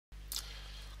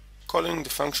Calling the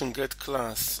function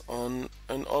getClass on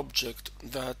an object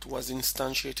that was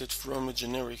instantiated from a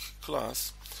generic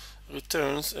class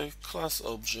returns a class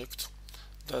object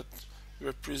that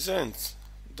represents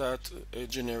that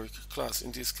generic class.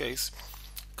 In this case,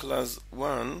 class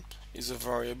 1 is a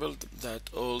variable that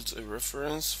holds a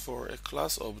reference for a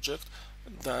class object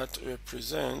that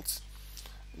represents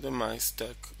the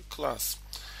MyStack class.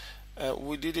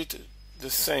 We did it the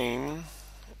same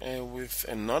with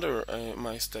another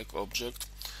MyStack object,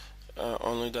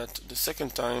 only that the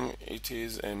second time it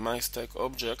is a MyStack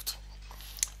object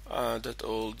that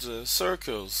holds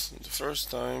circles. The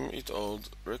first time it holds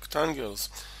rectangles.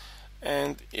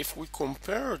 And if we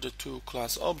compare the two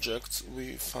class objects,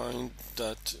 we find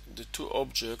that the two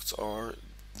objects are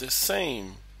the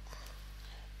same,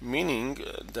 meaning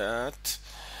that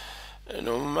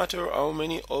no matter how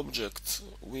many objects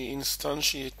we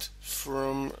instantiate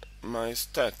from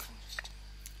MyStack,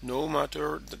 no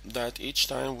matter that each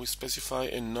time we specify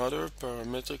another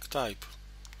parametric type,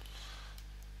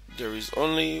 there is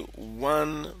only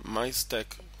one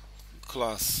MyStack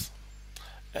class.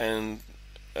 And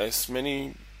as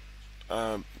many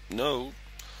know,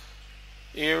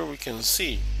 here we can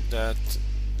see that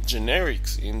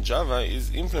generics in Java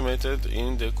is implemented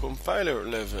in the compiler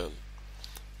level,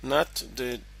 not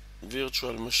the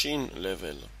virtual machine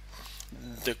level.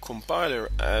 The compiler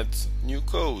adds new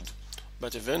code,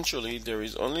 but eventually there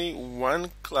is only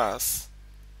one class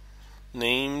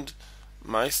named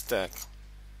MyStack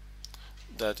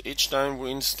that each time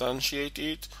we instantiate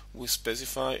it, we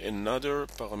specify another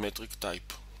parametric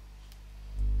type.